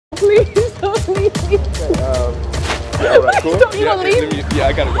Please don't leave me. Yeah, all right, cool. You don't leave? Yeah,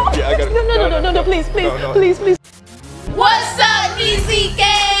 I gotta go. Yeah, I gotta go. No, please. What's up, NEEZY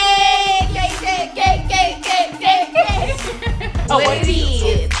gang? Oh, what it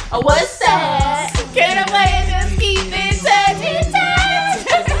is? What's up? Can I play and just keep in touch?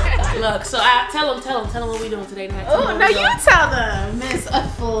 Look, so tell them what we doing today. Oh, no, you tell them, Miss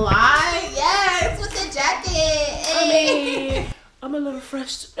Fly. Yes, with the jacket. I mean, I'm a little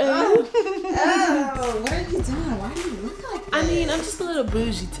fresh. What are you doing? Why do you look like that? I mean, I'm just a little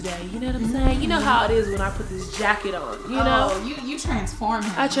bougie today. You know what I'm saying? You know how it is when I put this jacket on. You know? Oh, you transform,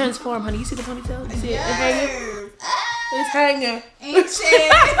 honey. I transform, honey. You see the ponytail? You see it? Yes. It's hanging. Ain't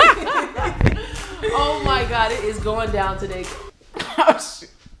shit. Oh my God, it is going down today. Oh,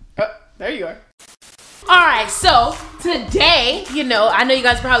 shit. There you are. All right, so today, you know, I know you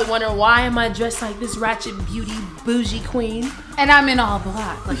guys are probably wondering why am I dressed like this ratchet beauty bougie queen? And I'm in all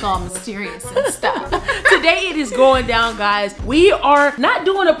black, like all mysterious and stuff. Today it is going down, guys. We are not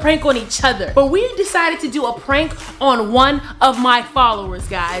doing a prank on each other, but we decided to do a prank on one of my followers,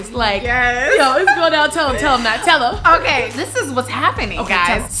 guys. Like, yes. Yo, let's go down. Tell them that. Tell them. Okay, this is what's happening,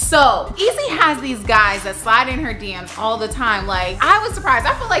 guys. So, NEEZY has these guys that slide in her DMs all the time. Like, I was surprised.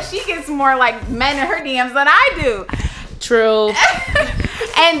 I feel like she gets more like men in her DMs than I do. True.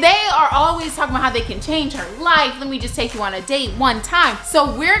 And they are always talking about how they can change her life. Let me just take you on a date one time.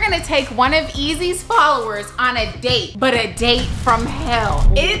 So we're gonna take one of NEEZY's followers on a date, but a date from hell.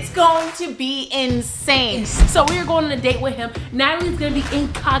 It's going to be insane. So we're going on a date with him. Natalie's gonna be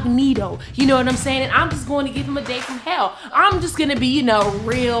incognito. You know what I'm saying? And I'm just going to give him a date from hell. I'm just gonna be, you know,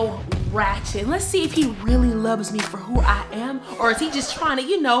 real ratchet. Let's see if he really loves me for who I am, or is he just trying to,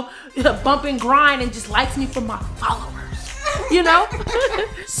 you know, bump and grind and just likes me for my followers. You know?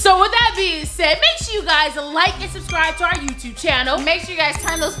 So with that being said, make sure you guys like and subscribe to our YouTube channel. Make sure you guys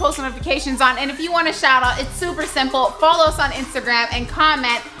turn those post notifications on. And if you want a shout out, it's super simple. Follow us on Instagram and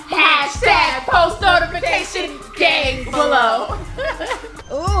comment #PostNotificationGang below.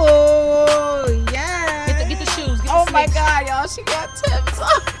 Oh, yeah. Get the shoes. Get the Oh my sneaks. God, y'all, she got Tim's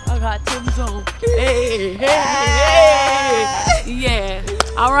on. I got Tim's on. Hey. Yeah.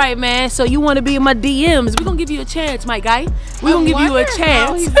 All right, man. So you want to be in my DMs? We're gonna give you a chance, my guy. We're gonna give you a chance.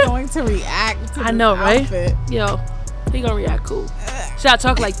 How he's going to react to I know, this right? outfit. Yo, he gonna react cool. Should I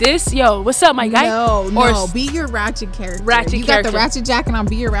talk like this? Yo, what's up, my guy? No, be your ratchet character. Ratchet you character. got the ratchet jacket on,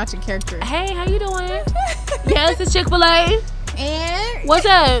 be your ratchet character. Hey, how you doing? Yes, it's Chick-fil-A. And What's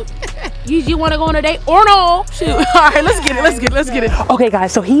up? You want to go on a date or no? Shoot. All right, let's get it. Okay,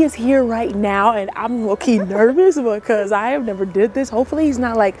 guys, so he is here right now, and I'm low-key nervous because I have never did this. Hopefully, he's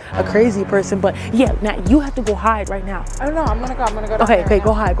not like a crazy person, but yeah, now you have to go hide right now. I don't know, I'm gonna go down Okay, there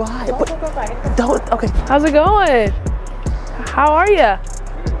go now. hide. Go back. Don't. Okay, how's it going? How are you?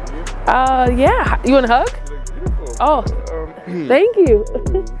 Yeah. You want a hug? Oh, thank you.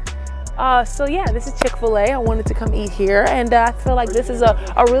 So yeah, this is Chick-fil-A. I wanted to come eat here, and I feel like this is a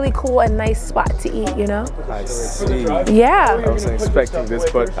really cool and nice spot to eat, you know? I see. Yeah. I wasn't expecting this,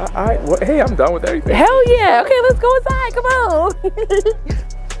 but hey, I'm done with everything. Hell yeah. Okay, let's go inside. Come on.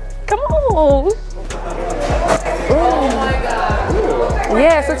 Come on. Oh my God.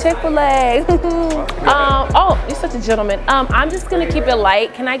 Yeah, so Chick-fil-A. Oh, you're such a gentleman. I'm just gonna keep it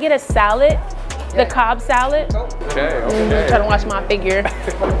light. Can I get a salad? The Cobb salad? Okay. I'm trying to watch my figure. Can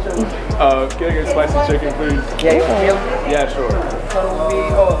I get a spicy chicken, please? Yeah, sure. So it will be,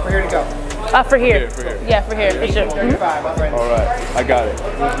 for here to go. For here. For here. Yeah, for here, for sure. 35, my friend. All right, I got it.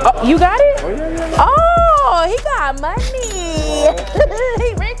 Oh, you got it? Oh, yeah. Oh, he got money.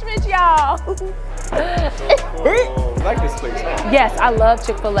 He rich, y'all. Oh, I like this place. Yes, I love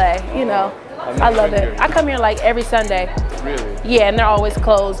Chick-fil-A, you know. I love it. I come here like every Sunday. Really? Yeah, and they're always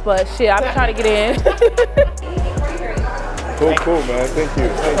closed, but shit, I'm trying to get in. Cool, man. Thank you.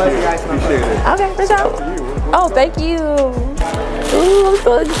 Appreciate it. Okay, for sure. Oh, thank you. Ooh, I'm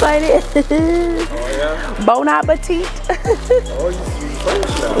so excited. Oh, yeah? Bon appetit. Oh, you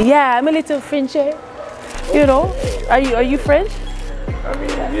French now? Yeah, I'm a little French. You know? Are you French? I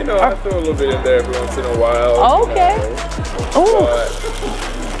mean, you know, I throw a little bit in there every once in a while. Okay. Oh.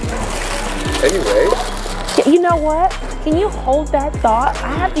 Anyway. You know what? Can you hold that thought?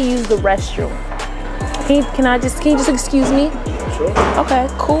 I have to use the restroom. Can you just excuse me? Sure. Okay,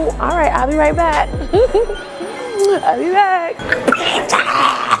 cool. All right, I'll be right back. I'll be back.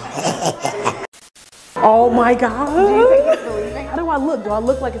 Oh my God. Do you think it's believing? How do I look? Do I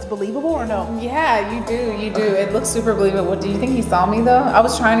look like it's believable or no? Yeah, you do. It looks super believable. Do you think he saw me though? I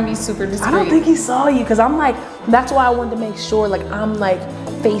was trying to be super discreet. I don't think he saw you because I'm like, that's why I wanted to make sure like I'm like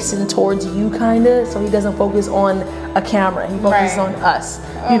facing towards you, kinda, so he doesn't focus on a camera. He focuses on us.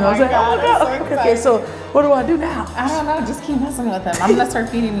 You know what I'm saying? God, Oh, so no. Okay, excited. so what do I do now? I don't know, just keep messing with him. I'm gonna start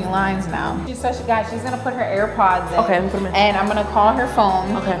feeding you lines now. She said she's gonna put her AirPods in. Okay, I'm gonna put them in. And I'm gonna call her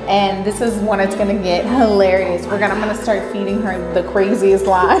phone. Okay. And this is when it's gonna get hilarious. I'm gonna start feeding her the craziest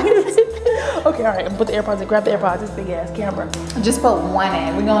lines. Okay, all right, put the AirPods in, grab the AirPods, this big ass camera. Just put one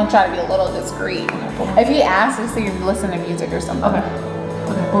in. We're gonna try to be a little discreet. If he asks us to listen to music or something.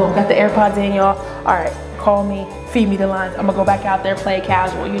 Okay, boom, got the AirPods in, y'all. All right, call me, feed me the lines. I'm gonna go back out there, play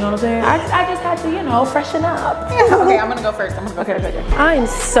casual, you know what I'm saying? I just had to, you know, freshen up. Okay, I'm gonna go first. Okay. I'm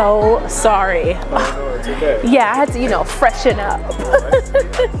so sorry. No, it's okay. Yeah, I had to, you know, freshen up.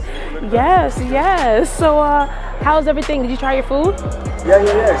 Yes. So, how's everything? Did you try your food? Yeah,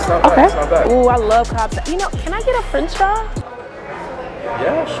 it's not bad. It's not bad. Ooh, I love Cobb. You know, can I get a French fry?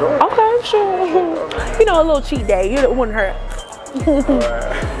 Yeah, sure. Okay, sure. You know, a little cheat day. It wouldn't hurt.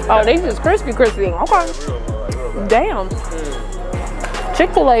 Oh, they just crispy. Okay. Damn.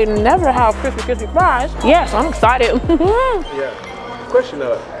 Chick-fil-A never have crispy fries. Yes, I'm excited. Yeah. Question,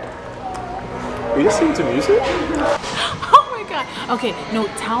 you listen to music? Oh my God. Okay, no,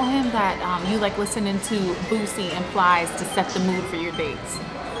 tell him that you like listening to Boosie and Plies to set the mood for your dates.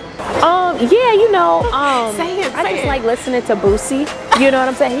 Yeah, you know, Say it, I say just it. like listening to Boosie. You know what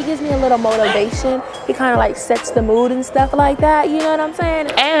I'm saying? He gives me a little motivation. He kind of like sets the mood and stuff like that. You know what I'm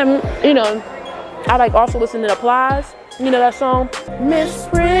saying? And, you know, I like also listen to the Plies. You know that song? Miss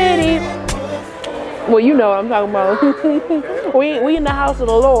Pretty. Well, you know what I'm talking about. we in the house of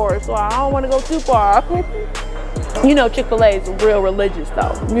the Lord, so I don't want to go too far. You know, Chick-fil-A is real religious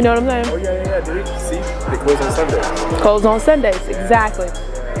though. You know what I'm saying? Oh, yeah. Did you see? They close on Sundays. Closed on Sundays, exactly.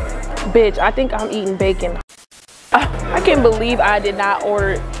 Bitch, I think I'm eating bacon. I can't believe I did not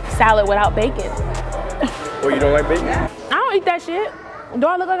order salad without bacon. Oh, you don't like bacon? I don't eat that shit. Do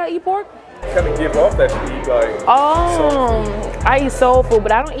I look like I eat pork? Kind of give off that you eat like. Oh, I eat soul food,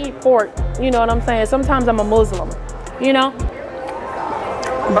 but I don't eat pork. You know what I'm saying? Sometimes I'm a Muslim, you know?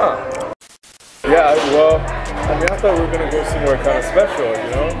 Huh. Yeah, well, I mean, I thought we were gonna go somewhere kind of special,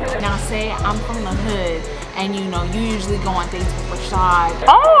 you know? Now say I'm from the hood and you know, you usually go on dates with Rashad.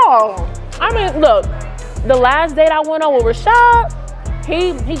 Oh, I mean, look, the last date I went on with Rashad,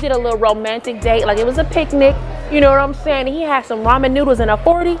 he did a little romantic date. Like, it was a picnic, you know what I'm saying? He had some ramen noodles in a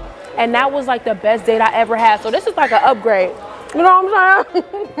 40, and that was like the best date I ever had. So this is like an upgrade. You know what I'm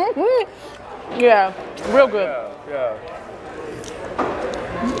saying? Yeah, real good. Yeah.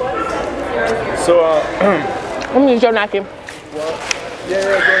 So, Let me use your napkin. well, yeah,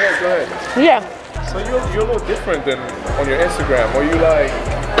 go ahead. Yeah. So you're a little different than on your Instagram. Are you like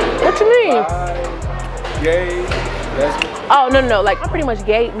What you mean? gay, lesbian? Oh, no. Like, I'm pretty much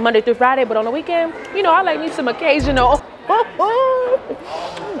gay Monday through Friday, but on the weekend, you know, I like me some occasional.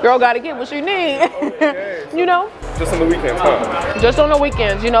 Girl gotta get what she need. Okay. You know? Just on the weekends, huh? Just on the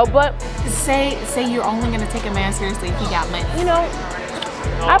weekends, you know, but Say you're only gonna take a man seriously if he got money. you know,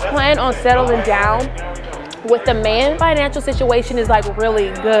 I plan on settling down with the man. Financial situation is like really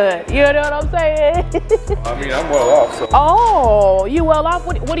good. You know what I'm saying? I mean, I'm well off, so Oh, you well off?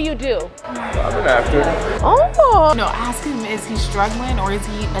 What do you do? I'm an actor. Oh, No, ask him, is he struggling or is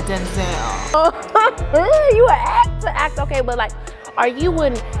he a Denzel? you an actor, okay, but like, are you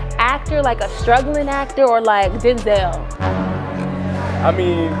an actor, like a struggling actor, or like Denzel? I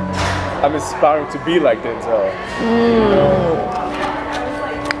mean, I'm aspiring to be like Denzel.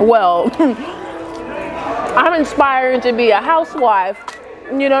 Well, I'm inspiring to be a housewife.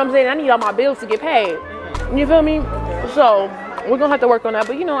 You know what I'm saying? I need all my bills to get paid. You feel me? So we're gonna have to work on that.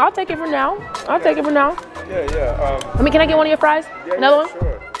 But you know, I'll take it for now. Yeah. I mean, can I get one of your fries? Another one?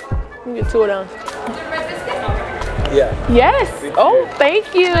 Sure. Let me get two of them. Yeah. Yes. Oh,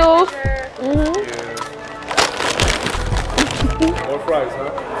 thank you. More fries,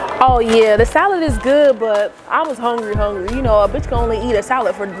 huh? Oh yeah, the salad is good, but I was hungry. You know, a bitch can only eat a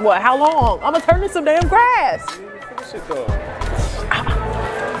salad for what? How long? I'm gonna turn to some damn grass. Finish it though.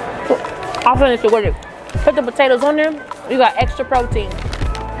 I'll finish it with it. Put the potatoes on there. You got extra protein.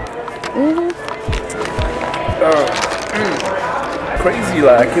 Crazy,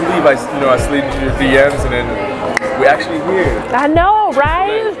 like I can't believe I slid into your DMs and then we're actually here. I know,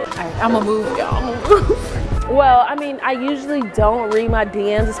 right? Alright, I'm gonna move, y'all. Well, I mean, I usually don't read my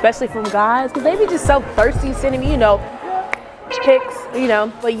DMs, especially from guys, because they be just so thirsty sending me, you know, pics, you know.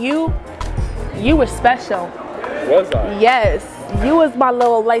 But you were special. Was I? Yes, you was my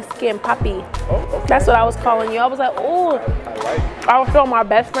little light-skinned puppy. Oh, okay. That's what I was calling you. I was like, oh. I was showing my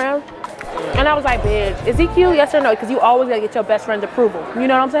best friend, and I was like, bitch, is he cute? Yes or no? Because you always gotta get your best friend's approval. You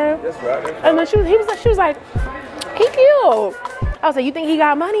know what I'm saying? That's right. And then she was like, he cute. I was like, you think he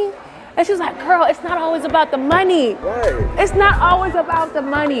got money? And she was like, girl, it's not always about the money. Right. It's not always about the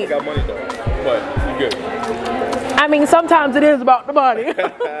money. You got money though, but you good. I mean, sometimes it is about the money. If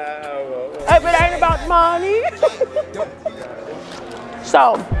it ain't about the money.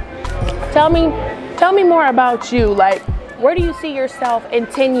 So, tell me more about you. Like, where do you see yourself in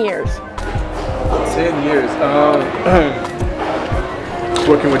 10 years? 10 years.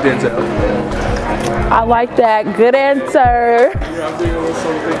 Working with Denzel. I like that. Good answer. Yeah, I'm doing a little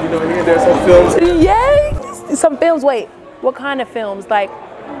something, you know, here and there, some films. Yay! Some films. Wait, what kind of films? Like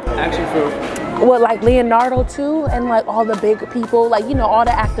Action film. what? Like Leonardo too, and like all the big people, like you know, all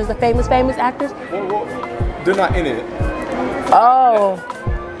the actors, the famous actors. Well, they're not in it. Oh.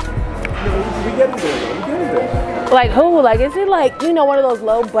 We get into it. We get into it. Like who? Like is it like you know one of those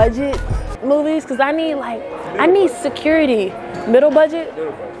low budget movies? Cause I need security. Middle budget.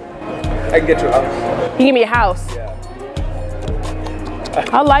 I can get you a house. You give me a house. Yeah.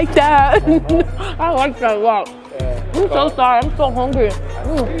 I like that. I like that a lot. I'm so sorry. I'm so hungry. I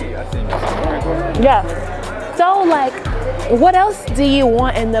see. Yeah. So like, what else do you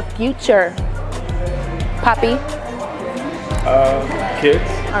want in the future, Poppy? Kids.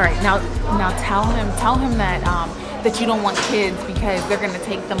 All right, now tell him that that you don't want kids because they're gonna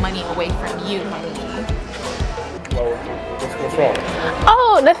take the money away from you, honey. Well, what's wrong?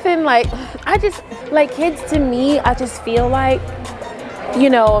 Oh, nothing. Like, I just like kids. To me, I just feel like, you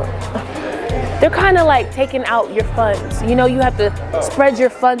know, they're kind of like taking out your funds. You know, you have to spread your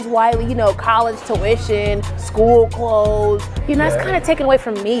funds widely. You know, college tuition, school clothes. You know, that's kind of taken away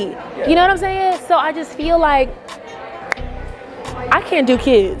from me. Yeah. You know what I'm saying? So I just feel like I can't do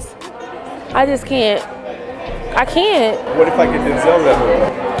kids. I just can't. I can't. What if I get Denzel that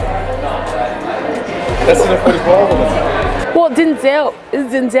movie? That's enough money for all of us. Well,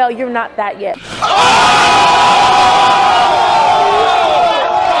 Denzel, you're not that yet.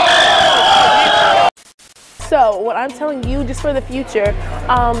 So what I'm telling you, just for the future,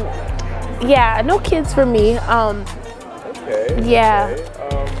 yeah, no kids for me. Okay. Yeah.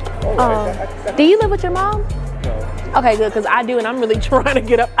 Okay. All right. Do you live with your mom? No. Okay, good, because I do, and I'm really trying to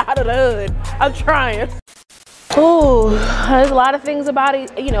get up out of the hood. I'm trying. Ooh, there's a lot of things about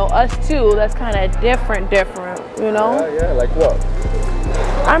it, you know, us too, that's kind of different, you know? Yeah, like what?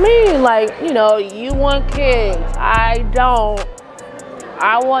 I mean, like, you know, you want kids. I don't.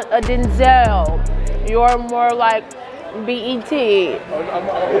 I want a Denzel. You're more like BET. I'm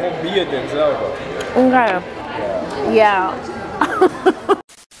gonna be a Denzel though. Okay. Yeah.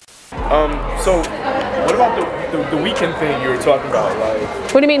 So what about the weekend thing you were talking about?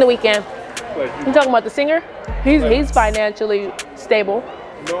 Like, What do you mean the weekend? like You talking about the singer? He's financially stable.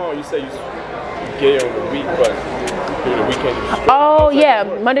 no, you say you're gay on the week, but during the weekend you're straight. Oh yeah,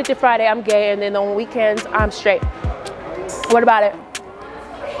 Monday to Friday I'm gay, and then on weekends I'm straight. What about it?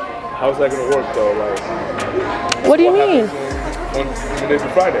 How's that gonna work though? Like, What do you mean? on Monday to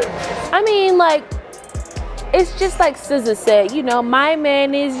Friday. I mean, like, it's just like SZA said, you know, my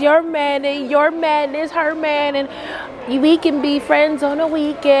man is your man and your man is her man, and we can be friends on a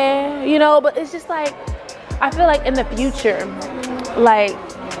weekend, you know. But it's just like, I feel like in the future, like,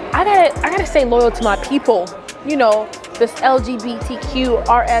 I gotta stay loyal to my people, you know, this LGBTQ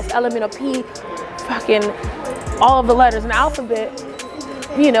RS element of P, fucking all of the letters in the alphabet,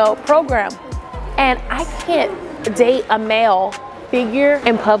 you know, program. And I can't date a male figure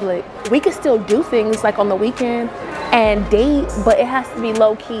in public. We could still do things like on the weekend and date, but it has to be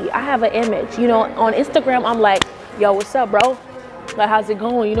low key. I have an image, you know, on Instagram I'm like, yo, what's up, bro? Like, how's it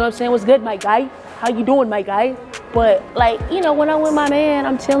going? You know what I'm saying? What's good, my guy? How you doing, my guy? But like, you know, when I'm with my man,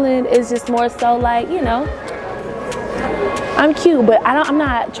 I'm chilling. It's just more so like, you know, I'm cute, but I'm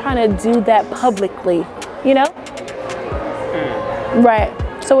not trying to do that publicly, you know? Right.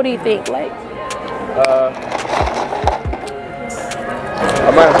 So what do you think? Like,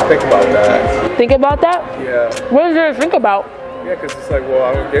 I might have to think about that. think about that? Yeah. What is there to think about? Yeah, because it's like, well,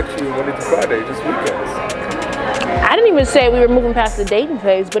 I don't get you Monday to Friday, just weekends. I didn't even say we were moving past the dating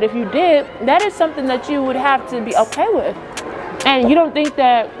phase, but if you did, that is something that you would have to be okay with. And you don't think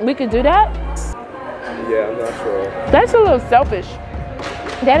that we could do that? Yeah, I'm not sure. That's a little selfish.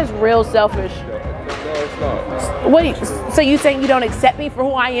 That is real selfish. No, it's not. What? So you saying you don't accept me for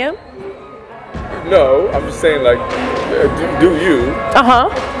who I am? No, I'm just saying, like, do you? Uh-huh.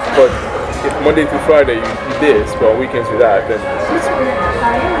 But if Monday through Friday you this, but on weekends you that, then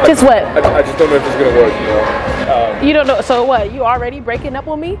Just what? I just don't know if it's gonna work, you know. You don't know. So what? You already breaking up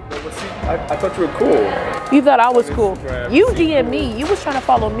with me? But see, I thought you were cool. You thought I was cool. Instagram, You DM me. You was trying to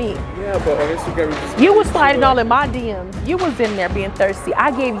follow me. Yeah, but on Instagram you just. You was sliding all in my DMs. You was in there being thirsty.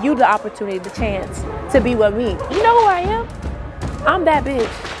 I gave you the opportunity, the chance to be with me. You know who I am? I'm that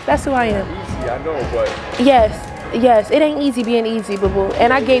bitch. That's who I am. Easy, I know, but Yes, it ain't easy being easy, boo-boo.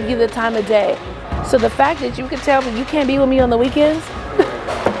 And I gave you the time of day. So the fact that you can tell me you can't be with me on the weekends?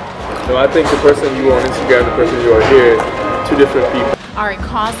 no, I think the person you are on Instagram, the person you are here, two different people. All right,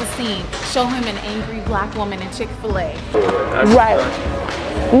 cause the scene. Show him an angry black woman in Chick-fil-A. Right.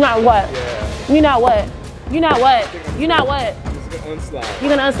 You not what? Yeah. You not what? You not what? You not what? Unslide. You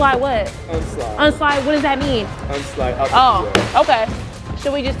gonna unslide what? Unslide. Unslide, what does that mean? Unslide out the Oh, video. okay.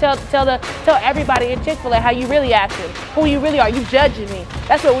 Should we just tell everybody in Chick-fil-A how you really acting? Who you really are? You judging me.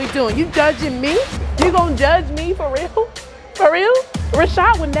 That's what we doing. You judging me? You gonna judge me for real? For real?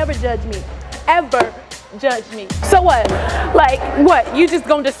 Rashad would never judge me. Ever judge me. So what? Like, what? You just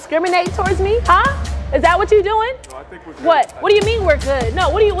gonna discriminate towards me? Huh? Is that what you doing? No, I think we're good. What? What do you mean we're good? No,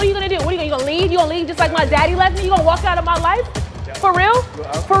 what are you gonna do? What are you gonna leave? You gonna leave just like my daddy left me? You gonna walk out of my life? For real?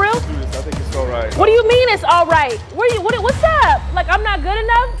 For real? I think it's all right. What do you mean it's all right? What's up? Like I'm not good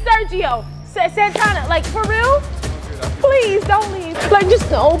enough? Sergio, Santana, like for real? Please don't leave. Like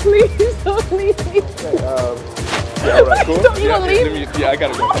just no, please don't leave. All right, cool. You gonna leave? I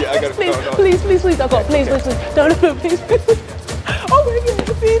gotta go. Yeah, I gotta Please, go. No. please, don't go. Please. Don't, please. Oh my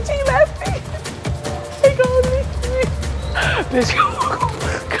God, bitch, he left me. He gonna leave me. Bitch,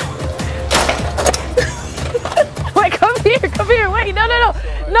 wait, come here. Wait, no,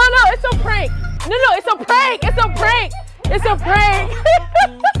 it's a prank. No, it's a prank. It's a prank. It's a prank.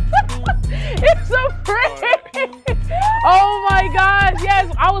 Oh my gosh,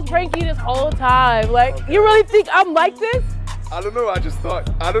 yes, I was pranking this whole time. Like, you really think I'm like this? I don't know. I just thought.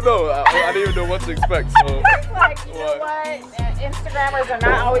 I don't know. I didn't even know what to expect. So. It's like, you know what? Instagrammers are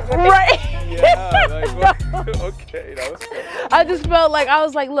not always what Right. Yeah. Like, okay. That was cool. I just felt like, I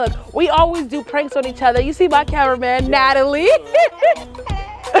was like, look, we always do pranks on each other. You see my cameraman, Natalie.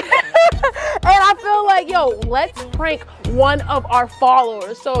 And I feel like, yo, let's prank one of our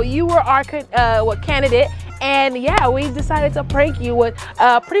followers. So you were our candidate. And yeah, we decided to prank you with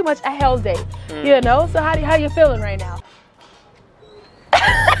pretty much a hell date, you know? So how you feeling right now?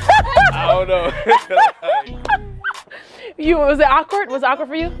 I don't know. Was it awkward? Was it awkward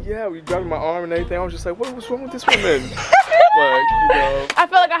for you? Yeah, we grabbed my arm and everything. I was just like, what's wrong with this woman? But, you know. I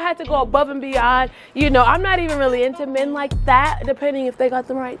felt like I had to go above and beyond. You know, I'm not even really into men like that, depending if they got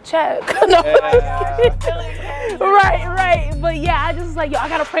the right check. No. Right. But yeah, I just was like, yo, I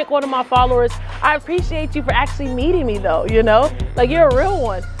gotta prank one of my followers. I appreciate you for actually meeting me though, you know? Like you're a real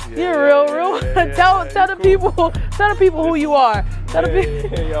one. You're a real one. Yeah, tell the people who you are. Tell the people.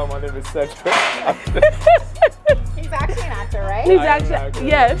 Hey, yo, my name is Cedric. He's actually an actor, right? He's actually,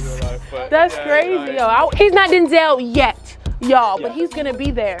 yes. That's crazy, yo. He's not Denzel yet, y'all, but he's gonna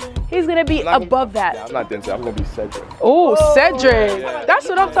be there. He's gonna be above that. Yeah, I'm not Denzel. I'm gonna be Cedric. Oh, Cedric. Yeah. That's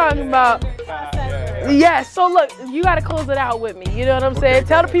what I'm talking about. Yes, so look, you gotta close it out with me. You know what I'm saying?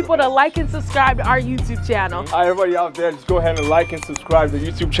 Tell the people to like and subscribe to our YouTube channel. All right, everybody out there, just go ahead and like and subscribe to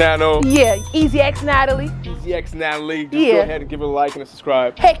the YouTube channel. Yeah, Easy X Natalie. EasyX Natalie. Just go ahead and give it a like and a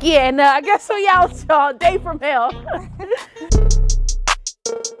subscribe. Heck yeah, and I guess so y'all, day from hell.